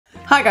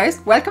Hi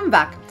guys, welcome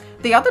back.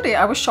 The other day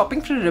I was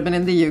shopping for a ribbon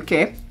in the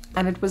UK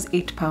and it was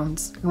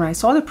 £8. And when I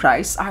saw the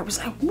price, I was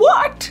like,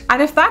 what? And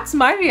if that's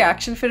my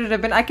reaction for a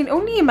ribbon, I can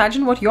only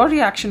imagine what your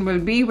reaction will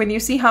be when you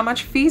see how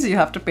much fees you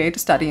have to pay to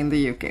study in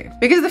the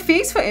UK. Because the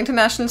fees for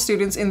international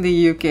students in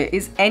the UK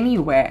is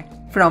anywhere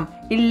from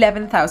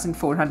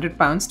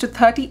 £11,400 to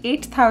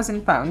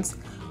 £38,000,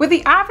 with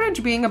the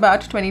average being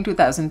about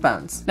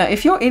 £22,000. Now,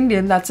 if you're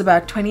Indian, that's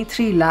about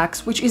 23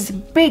 lakhs, which is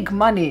big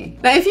money.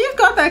 Now, if you've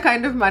got that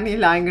kind of money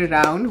lying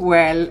around,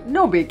 well,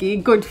 no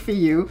biggie, good for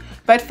you.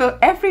 But for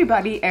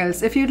everybody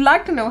else, if you'd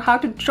like to know how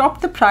to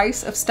drop the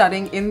price of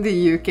studying in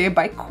the UK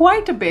by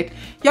quite a bit,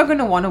 you're going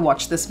to want to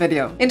watch this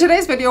video. In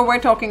today's video, we're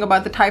talking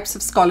about the types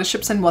of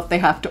scholarships and what they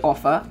have to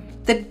offer,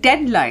 the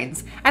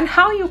deadlines, and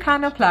how you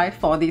can apply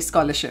for these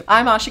scholarships.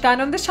 I'm Ashika,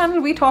 and on this channel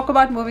we talk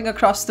about moving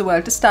across the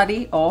world to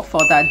study or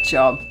for that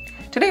job.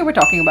 Today we're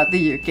talking about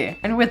the UK,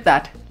 and with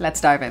that,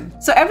 let's dive in.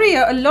 So every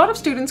year, a lot of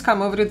students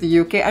come over to the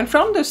UK, and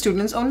from those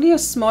students, only a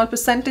small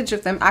percentage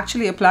of them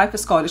actually apply for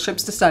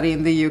scholarships to study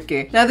in the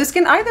UK. Now, this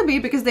can either be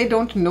because they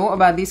don't know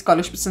about these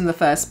scholarships in the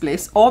first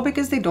place, or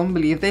because they don't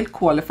believe they'll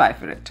qualify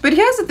for it. But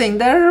here's the thing,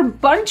 there are a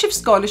bunch of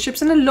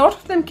scholarships, and a lot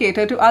of them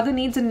cater to other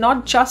needs and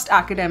not just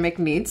academic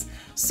needs.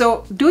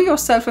 So do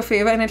yourself a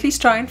favor and at least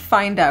try and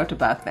find out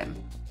about them.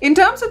 In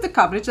terms of the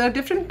coverage, there are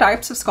different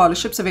types of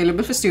scholarships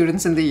available for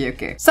students in the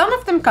UK. Some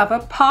of them cover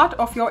part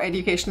of your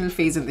educational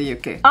fees in the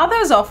UK.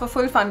 Others offer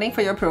full funding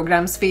for your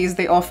program's fees.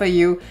 They offer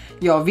you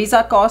your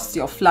visa costs,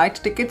 your flight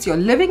tickets, your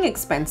living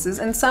expenses,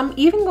 and some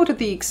even go to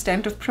the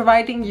extent of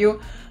providing you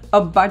a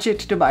budget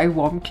to buy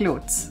warm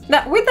clothes.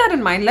 Now, with that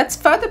in mind, let's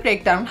further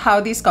break down how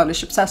these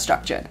scholarships are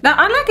structured. Now,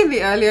 unlike in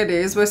the earlier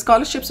days where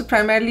scholarships are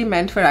primarily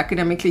meant for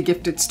academically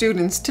gifted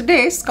students,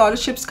 today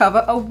scholarships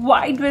cover a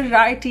wide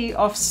variety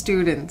of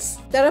students.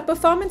 There are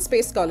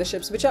performance-based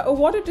scholarships which are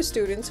awarded to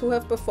students who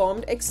have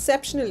performed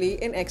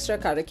exceptionally in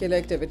extracurricular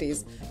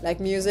activities like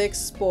music,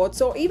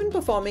 sports, or even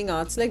performing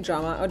arts like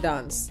drama or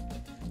dance.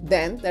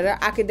 Then there are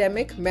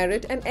academic,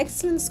 merit, and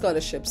excellence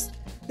scholarships.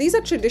 These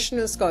are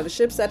traditional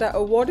scholarships that are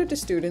awarded to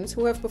students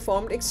who have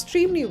performed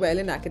extremely well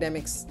in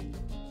academics.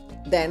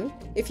 Then,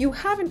 if you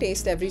haven't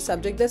aced every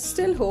subject, there's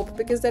still hope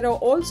because there are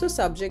also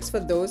subjects for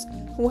those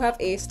who have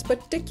aced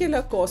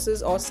particular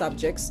courses or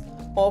subjects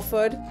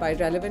offered by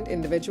relevant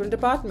individual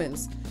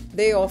departments.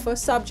 They offer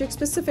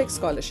subject-specific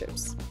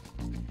scholarships.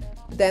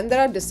 Then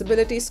there are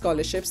disability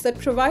scholarships that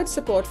provide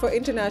support for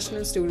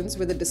international students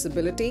with a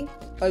disability,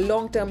 a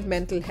long-term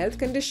mental health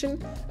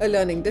condition, a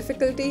learning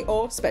difficulty,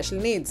 or special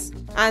needs.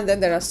 And then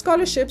there are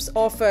scholarships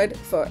offered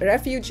for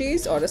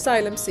refugees or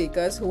asylum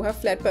seekers who have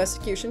fled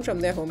persecution from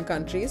their home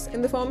countries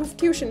in the form of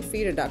tuition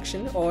fee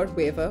reduction or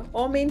waiver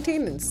or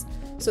maintenance.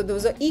 So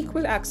those are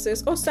equal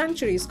access or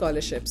sanctuary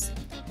scholarships.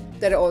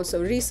 There are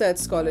also research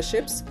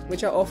scholarships,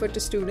 which are offered to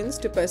students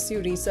to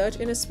pursue research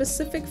in a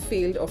specific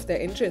field of their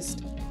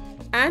interest.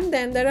 And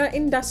then there are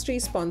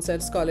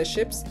industry-sponsored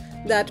scholarships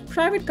that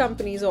private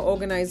companies or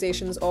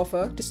organizations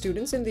offer to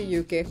students in the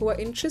UK who are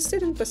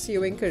interested in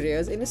pursuing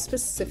careers in a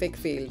specific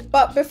field.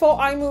 But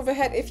before I move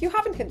ahead, if you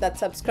haven't hit that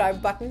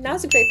subscribe button,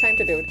 now's a great time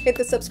to do it. Hit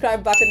the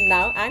subscribe button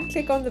now and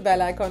click on the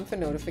bell icon for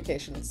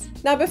notifications.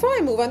 Now, before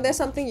I move on, there's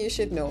something you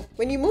should know.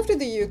 When you move to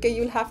the UK,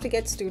 you'll have to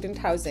get student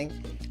housing.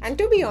 And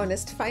to be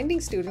honest, finding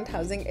student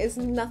housing is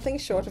nothing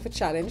short of a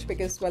challenge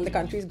because, well, the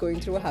country is going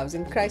through a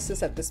housing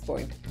crisis at this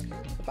point,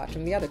 apart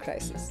from the other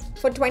crisis.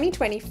 For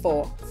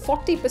 2024,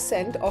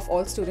 40% of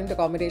all student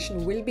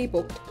accommodation will be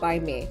booked by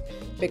May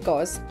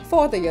because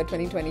for the year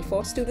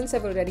 2024, students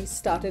have already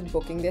started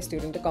booking their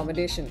student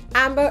accommodation.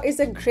 Amber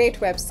is a great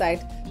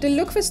website to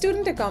look for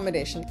student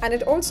accommodation, and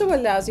it also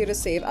allows you to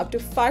save up to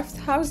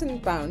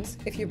 £5,000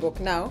 if you book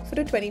now for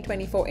the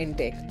 2024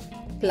 intake.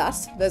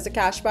 Plus, there's a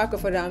cashback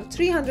of around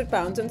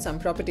 £300 on some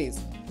properties.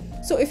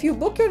 So if you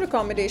book your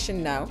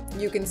accommodation now,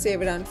 you can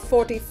save around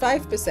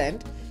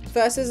 45%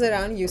 versus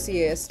around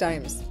UCAS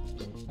times.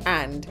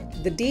 And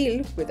the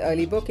deal with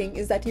early booking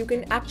is that you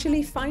can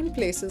actually find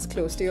places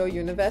close to your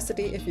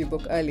university if you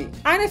book early.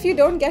 And if you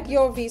don't get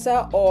your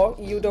visa or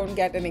you don't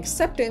get an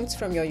acceptance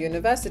from your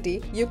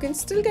university, you can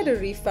still get a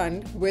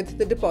refund with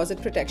the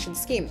deposit protection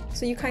scheme.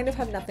 So you kind of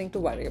have nothing to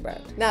worry about.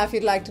 Now, if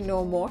you'd like to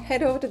know more,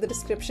 head over to the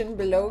description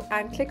below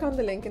and click on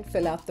the link and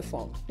fill out the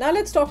form. Now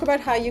let's talk about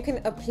how you can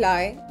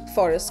apply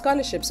for a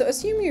scholarship. So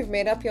assume you've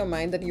made up your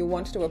mind that you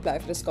want to apply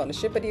for a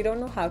scholarship, but you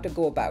don't know how to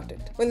go about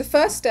it. Well, the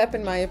first step,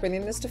 in my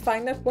opinion, is to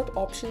find out what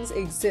options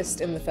exist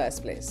in the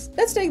first place.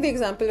 Let's take the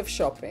example of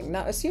shopping.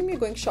 Now, assume you're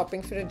going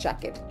shopping for a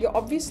jacket. You're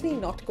obviously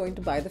not going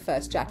to buy the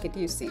first jacket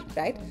you see,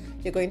 right?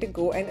 You're going to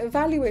go and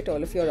evaluate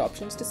all of your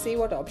options to see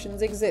what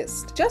options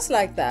exist. Just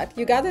like that,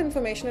 you gather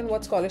information on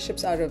what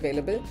scholarships are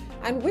available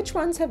and which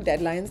ones have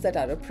deadlines that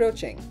are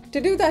approaching.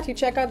 To do that, you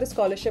check out the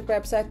scholarship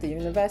website, the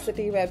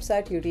university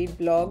website, you read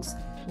blogs,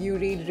 you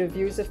read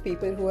reviews of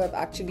people who have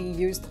actually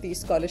used these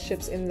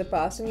scholarships in the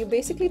past, and you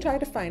basically try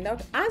to find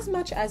out as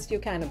much as you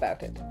can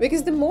about it.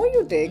 Because the more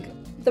you dig,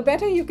 the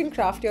better you can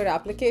craft your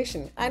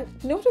application. And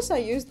notice I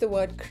used the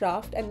word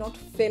craft and not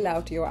fill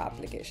out your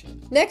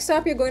application. Next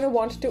up, you're going to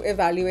want to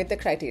evaluate the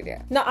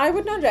criteria. Now, I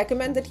would not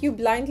recommend that you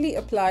blindly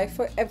apply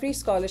for every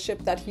scholarship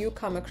that you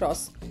come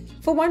across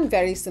for one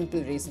very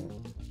simple reason.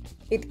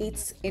 It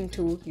eats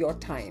into your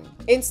time.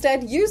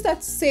 Instead, use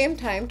that same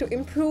time to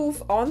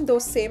improve on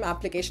those same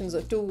applications,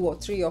 or 2 or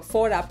 3 or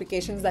 4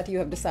 applications that you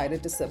have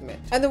decided to submit.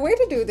 And the way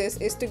to do this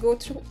is to go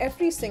through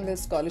every single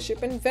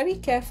scholarship and very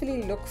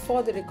carefully look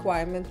for the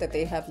requirement that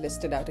they have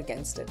listed out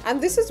against it.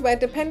 And this is where,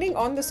 depending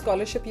on the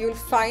scholarship, you'll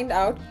find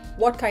out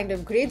what kind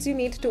of grades you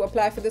need to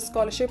apply for this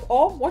scholarship,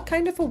 or what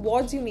kind of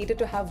awards you needed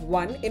to have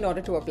won in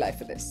order to apply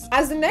for this.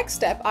 As the next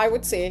step, I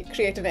would say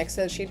create an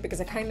Excel sheet, because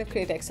I kind of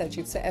create Excel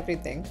sheets for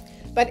everything.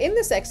 But in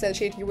this Excel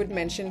sheet, you would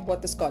mention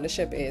what the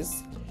scholarship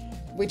is,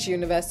 which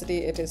university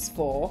it is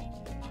for,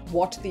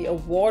 what the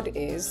award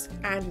is,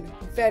 and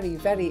very,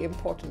 very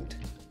important,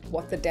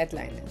 what the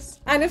deadline is.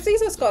 And if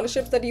these are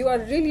scholarships that you are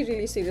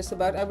really serious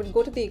about, I would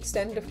go to the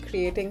extent of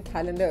creating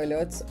calendar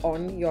alerts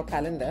on your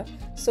calendar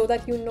so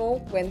that you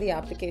know when the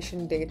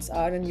application dates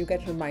are and you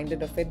get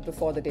reminded of it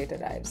before the date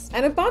arrives.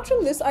 And apart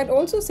from this, I'd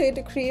also say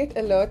to create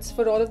alerts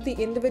for all of the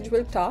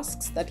individual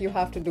tasks that you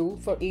have to do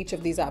for each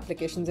of these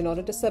applications in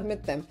order to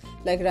submit them,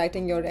 like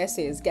writing your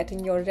essays,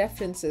 getting your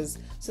references.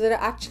 So there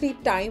are actually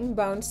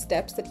time-bound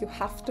steps that you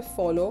have to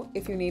follow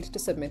if you need to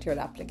submit your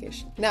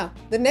application. Now,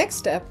 the next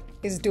step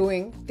is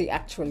doing the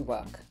actual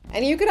work.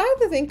 And you could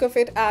either think of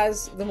it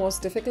as the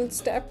most difficult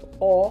step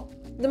or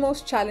the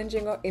most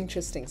challenging or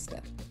interesting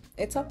step.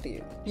 It's up to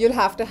you. You'll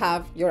have to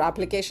have your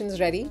applications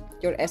ready,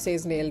 your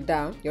essays nailed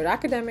down, your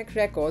academic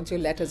records,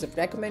 your letters of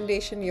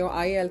recommendation, your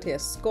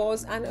IELTS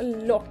scores, and a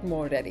lot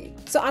more ready.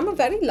 So I'm a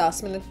very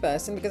last minute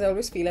person because I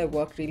always feel I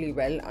work really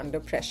well under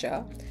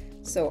pressure.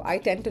 So I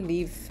tend to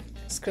leave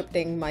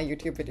scripting my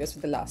YouTube videos for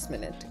the last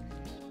minute.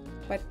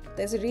 But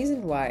there's a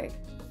reason why.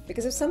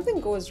 Because if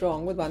something goes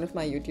wrong with one of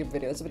my YouTube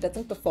videos, if it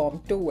doesn't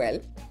perform too well,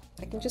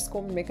 I can just go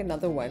and make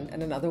another one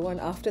and another one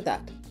after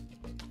that.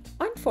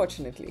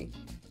 Unfortunately,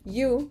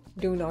 you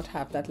do not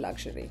have that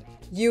luxury.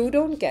 You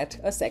don't get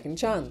a second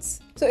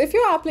chance. So if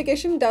your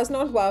application does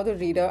not wow the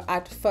reader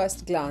at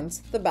first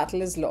glance, the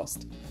battle is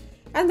lost.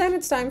 And then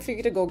it's time for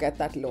you to go get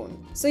that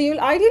loan. So you'll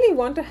ideally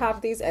want to have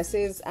these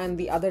essays and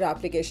the other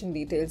application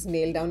details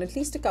nailed down at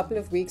least a couple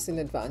of weeks in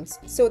advance,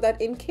 so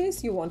that in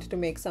case you wanted to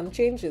make some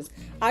changes,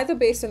 either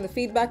based on the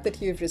feedback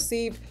that you've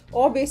received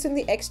or based on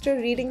the extra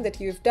reading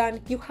that you've done,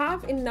 you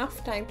have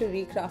enough time to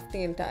recraft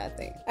the entire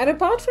thing. And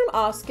apart from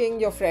asking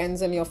your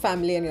friends and your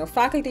family and your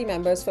faculty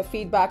members for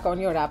feedback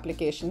on your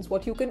applications,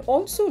 what you can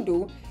also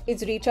do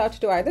is reach out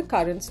to either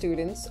current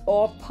students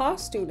or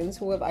past students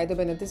who have either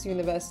been at this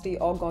university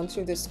or gone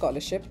through this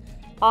scholarship.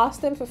 Ask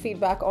them for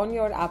feedback on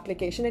your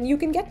application, and you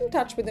can get in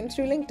touch with them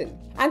through LinkedIn.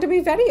 And to be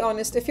very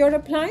honest, if you're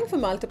applying for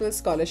multiple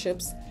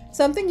scholarships,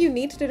 something you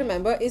need to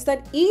remember is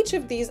that each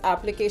of these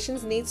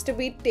applications needs to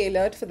be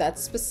tailored for that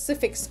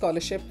specific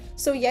scholarship.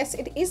 So yes,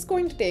 it is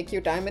going to take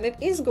you time and it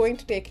is going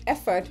to take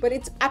effort, but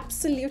it's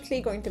absolutely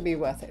going to be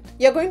worth it.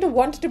 You're going to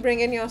want to bring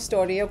in your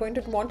story. You're going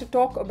to want to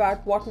talk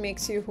about what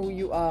makes you who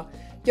you are.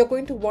 You're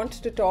going to want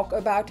to talk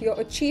about your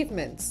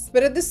achievements.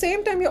 But at the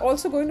same time, you're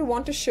also going to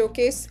want to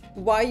showcase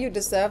why you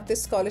deserve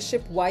this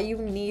scholarship, why you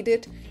need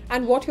it,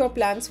 and what your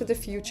plans for the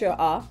future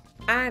are,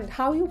 and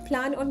how you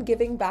plan on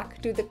giving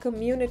back to the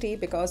community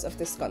because of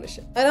this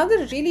scholarship.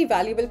 Another really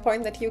valuable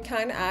point that you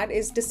can add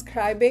is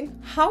describing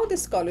how the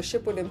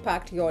scholarship would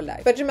impact your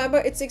life. But remember,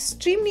 it's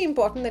extremely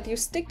important that you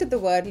stick to the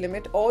word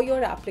limit or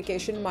your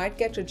application might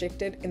get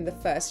rejected in the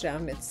first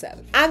round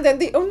itself. And then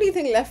the only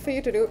thing left for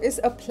you to do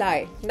is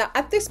apply. Now,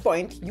 at this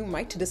point, you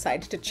might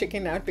decide to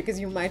chicken out because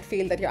you might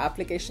feel that your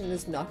application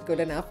is not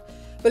good enough.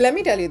 But let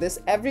me tell you this,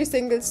 every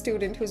single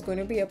student who's going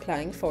to be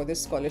applying for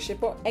this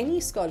scholarship or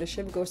any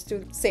scholarship goes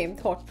through the same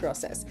thought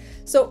process.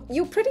 So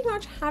you pretty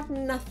much have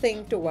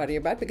nothing to worry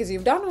about because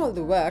you've done all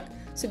the work.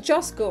 So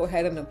just go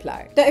ahead and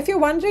apply. Now, if you're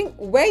wondering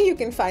where you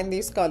can find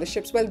these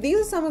scholarships, well,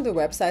 these are some of the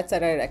websites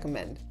that I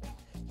recommend.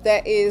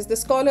 There is the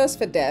Scholars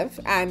for Dev,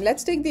 and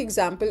let's take the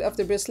example of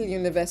the Bristol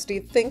University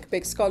Think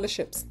Big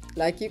Scholarships.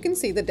 Like you can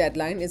see, the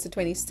deadline is the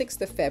 26th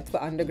of Feb for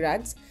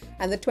undergrads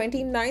and the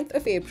 29th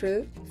of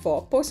April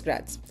for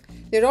postgrads.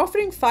 They're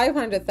offering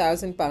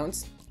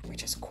 £500,000,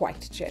 which is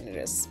quite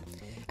generous.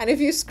 And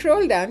if you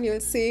scroll down, you'll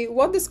see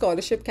what the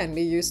scholarship can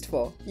be used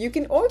for. You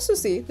can also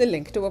see the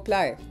link to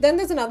apply. Then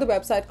there's another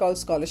website called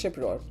Scholarship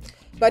Roar.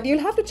 But you'll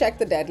have to check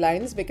the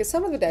deadlines because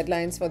some of the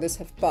deadlines for this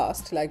have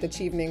passed, like the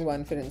Chevening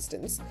one, for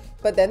instance.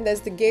 But then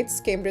there's the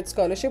Gates Cambridge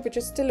Scholarship, which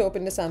is still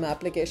open to some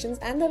applications,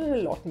 and there are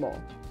a lot more.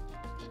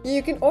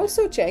 You can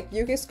also check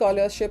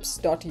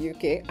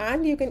ukscholarships.uk,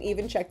 and you can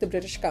even check the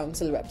British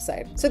Council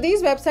website. So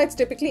these websites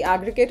typically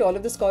aggregate all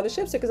of the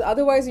scholarships because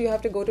otherwise you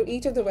have to go to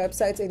each of the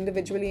websites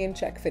individually and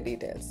check for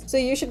details. So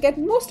you should get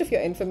most of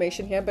your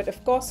information here, but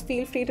of course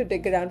feel free to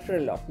dig around for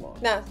a lot more.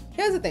 Now,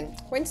 here's the thing.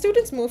 When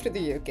students move to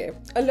the UK,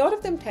 a lot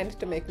of them tend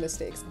to make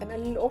mistakes, and a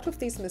lot of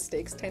these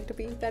mistakes tend to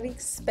be very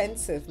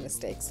expensive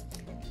mistakes.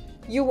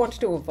 You want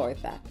to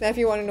avoid that. Now, if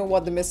you want to know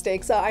what the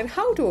mistakes are and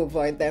how to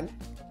avoid them,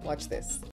 Watch this.